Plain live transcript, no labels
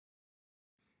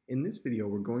In this video,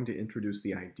 we're going to introduce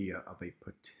the idea of a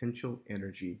potential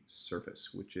energy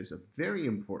surface, which is a very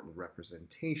important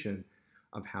representation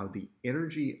of how the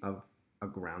energy of a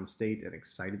ground state, an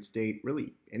excited state,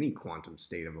 really any quantum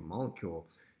state of a molecule,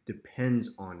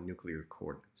 depends on nuclear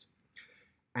coordinates.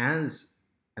 As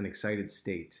an excited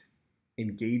state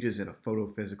engages in a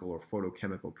photophysical or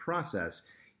photochemical process,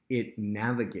 it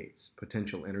navigates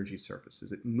potential energy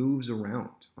surfaces. It moves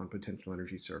around on potential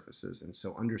energy surfaces. And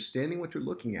so understanding what you're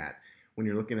looking at when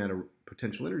you're looking at a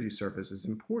potential energy surface is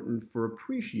important for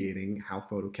appreciating how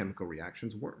photochemical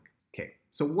reactions work. Okay,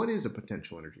 so what is a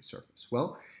potential energy surface?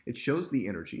 Well, it shows the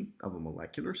energy of a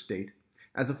molecular state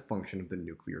as a function of the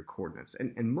nuclear coordinates.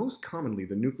 And most commonly,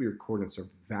 the nuclear coordinates are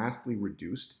vastly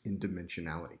reduced in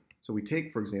dimensionality. So we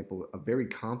take, for example, a very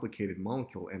complicated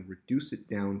molecule and reduce it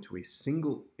down to a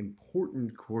single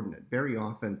important coordinate, very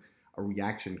often a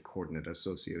reaction coordinate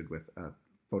associated with a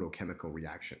photochemical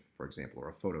reaction, for example, or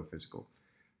a photophysical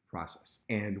process.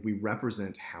 And we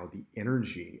represent how the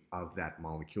energy of that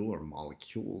molecule, or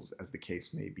molecules as the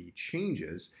case may be,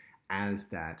 changes as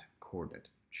that coordinate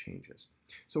changes.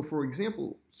 So for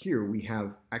example, here we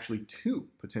have actually two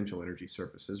potential energy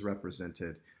surfaces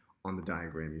represented on the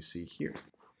diagram you see here.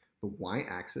 The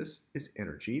y-axis is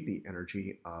energy, the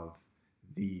energy of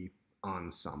the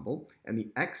ensemble, and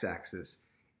the x-axis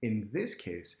in this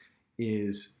case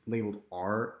is labeled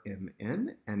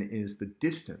Rmn and is the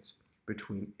distance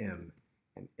between m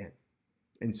and n.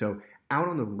 And so out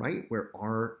on the right, where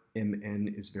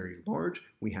Rmn is very large,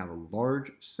 we have a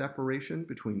large separation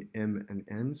between m and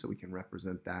n, so we can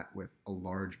represent that with a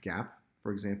large gap,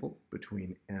 for example,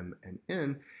 between m and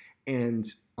n. And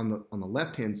on the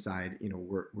left-hand side,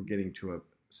 we're getting to a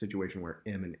situation where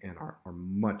m and n are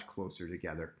much closer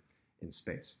together in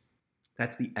space.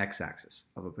 That's the x-axis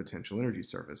of a potential energy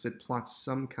surface. It plots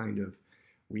some kind of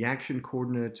reaction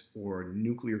coordinate or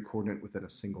nuclear coordinate within a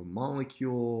single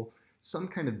molecule, some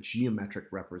kind of geometric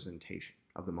representation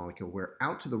of the molecule, where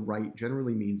out to the right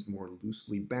generally means more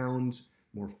loosely bound,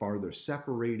 more farther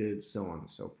separated, so on and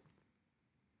so forth.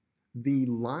 The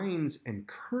lines and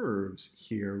curves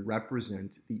here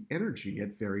represent the energy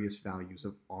at various values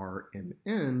of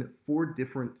Rmn for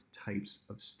different types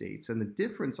of states. And the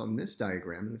difference on this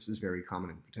diagram, and this is very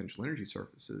common in potential energy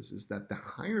surfaces, is that the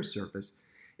higher surface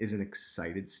is an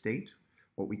excited state,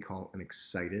 what we call an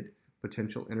excited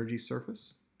potential energy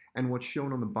surface. And what's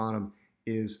shown on the bottom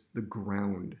is the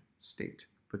ground state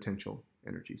potential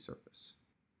energy surface.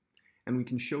 And we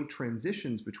can show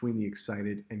transitions between the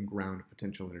excited and ground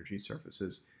potential energy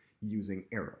surfaces using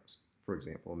arrows, for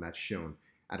example, and that's shown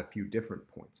at a few different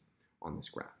points on this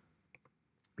graph.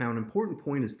 Now, an important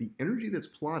point is the energy that's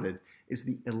plotted is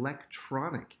the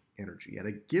electronic energy. At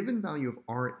a given value of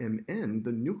Rmn,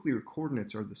 the nuclear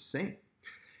coordinates are the same.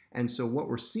 And so what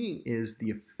we're seeing is the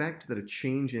effect that a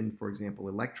change in, for example,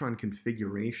 electron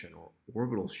configuration or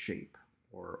orbital shape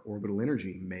or orbital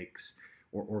energy makes,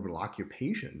 or orbital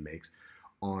occupation makes,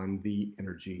 on the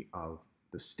energy of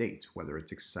the state, whether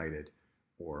it's excited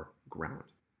or ground.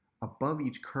 Above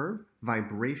each curve,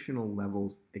 vibrational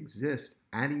levels exist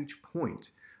at each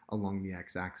point along the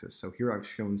x-axis. So here I've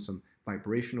shown some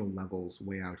vibrational levels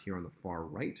way out here on the far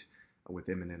right, with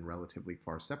m and n relatively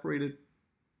far separated.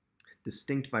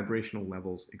 Distinct vibrational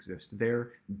levels exist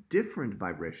there. Different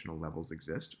vibrational levels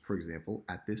exist, for example,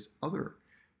 at this other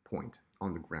point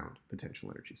on the ground potential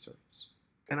energy surface.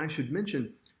 And I should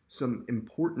mention some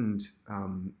important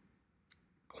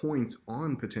points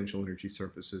on potential energy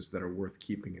surfaces that are worth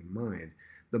keeping in mind.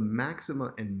 The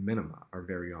maxima and minima are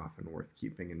very often worth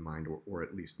keeping in mind, or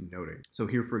at least noting. So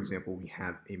here, for example, we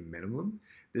have a minimum.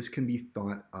 This can be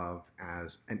thought of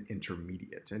as an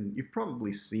intermediate. And you've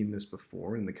probably seen this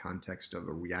before in the context of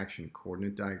a reaction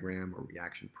coordinate diagram or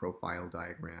reaction profile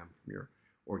diagram from your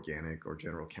organic or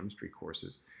general chemistry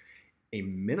courses. A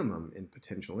minimum in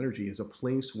potential energy is a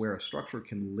place where a structure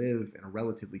can live in a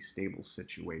relatively stable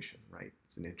situation, right?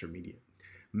 It's an intermediate.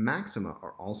 Maxima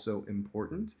are also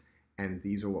important, and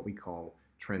these are what we call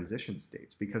transition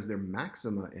states. Because they're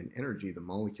maxima in energy, the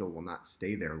molecule will not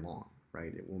stay there long,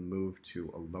 right? It will move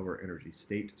to a lower energy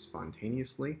state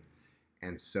spontaneously,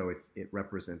 and so it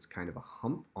represents kind of a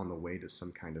hump on the way to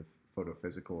some kind of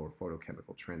photophysical or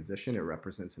photochemical transition. It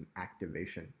represents an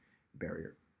activation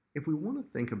barrier. If we want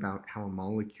to think about how a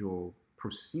molecule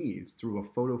proceeds through a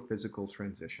photophysical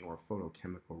transition or a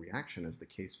photochemical reaction, as the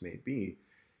case may be,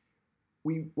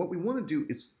 what we want to do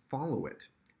is follow it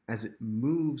as it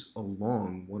moves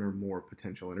along one or more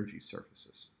potential energy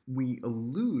surfaces. We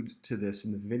allude to this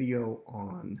in the video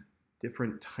on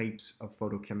different types of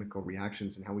photochemical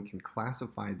reactions and how we can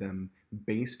classify them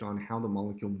based on how the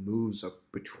molecule moves up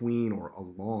between or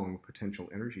along potential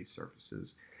energy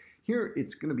surfaces. Here,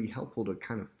 it's going to be helpful to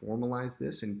kind of formalize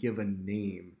this and give a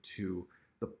name to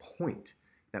the point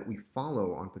that we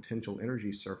follow on potential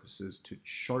energy surfaces to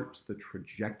chart the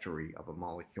trajectory of a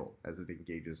molecule as it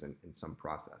engages in some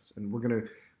process. And we're going to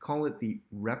call it the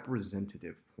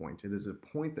representative point. It is a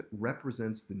point that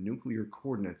represents the nuclear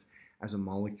coordinates as a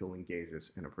molecule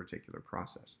engages in a particular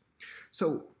process.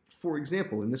 So, for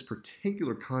example, in this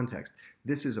particular context,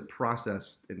 this is a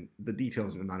process, and the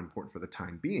details are not important for the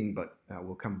time being, but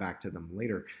we'll come back to them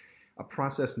later, a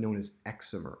process known as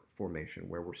Excimer formation,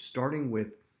 where we're starting with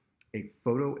a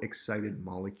photoexcited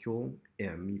molecule,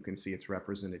 M. You can see it's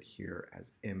represented here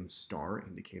as M star,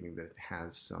 indicating that it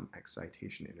has some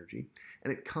excitation energy.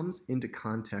 And it comes into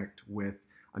contact with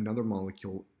another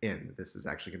molecule, N. This is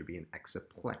actually going to be an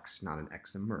Exciplex, not an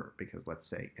Excimer, because let's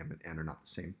say M and N are not the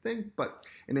same thing, but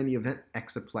in any event,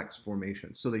 Exciplex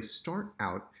formation. So they start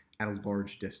out at a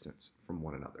large distance from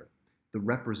one another. The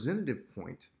representative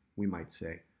point, we might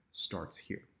say, starts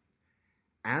here.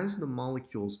 As the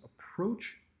molecules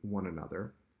approach one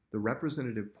another, the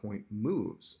representative point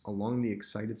moves along the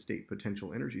excited state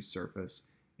potential energy surface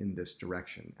in this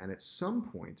direction. And at some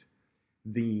point,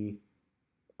 the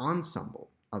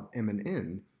ensemble of M and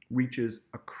N reaches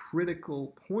a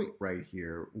critical point right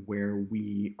here where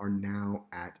we are now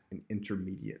at an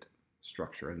intermediate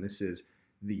structure, and this is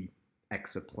the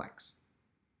Exciplex.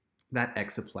 That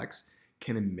Exciplex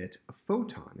can emit a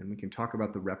photon, and we can talk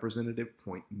about the representative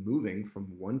point moving from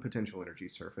one potential energy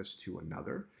surface to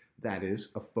another. That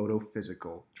is a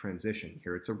photophysical transition.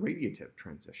 Here it's a radiative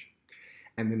transition.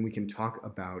 And then we can talk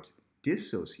about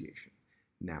dissociation.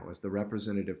 Now, as the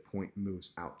representative point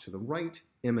moves out to the right,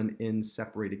 M and N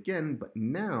separate again, but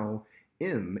now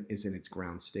M is in its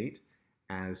ground state,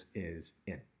 as is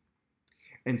N.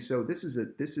 And so this is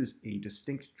a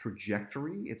distinct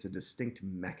trajectory. It's a distinct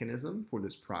mechanism for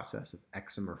this process of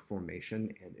Excimer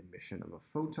formation and emission of a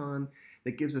photon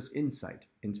that gives us insight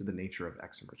into the nature of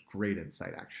Excimers. Great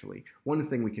insight, actually. One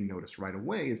thing we can notice right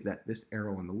away is that this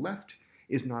arrow on the left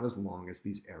is not as long as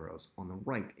these arrows on the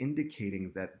right,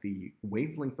 indicating that the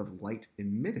wavelength of light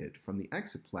emitted from the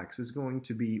Exciplex is going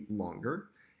to be longer,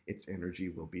 its energy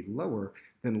will be lower,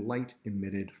 than light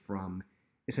emitted from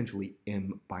essentially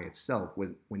M by itself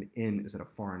when N is at a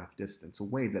far enough distance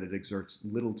away that it exerts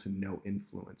little to no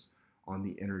influence on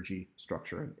the energy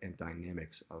structure and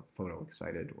dynamics of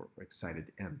photoexcited or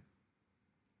excited M.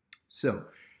 So,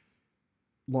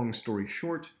 long story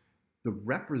short, the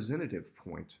representative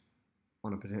point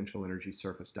on a potential energy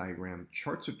surface diagram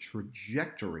charts a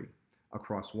trajectory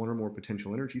across one or more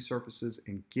potential energy surfaces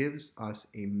and gives us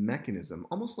a mechanism,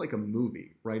 almost like a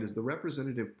movie, right? As the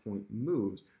representative point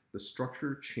moves, the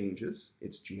structure changes,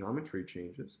 its geometry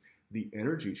changes, the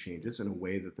energy changes in a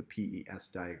way that the PES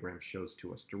diagram shows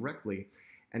to us directly,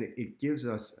 and it gives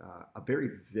us a very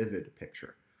vivid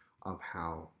picture of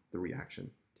how the reaction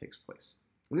takes place.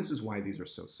 And this is why these are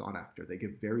so sought after. They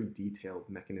give very detailed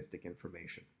mechanistic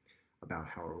information about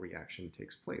how a reaction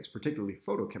takes place, particularly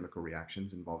photochemical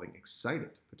reactions involving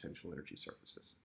excited potential energy surfaces.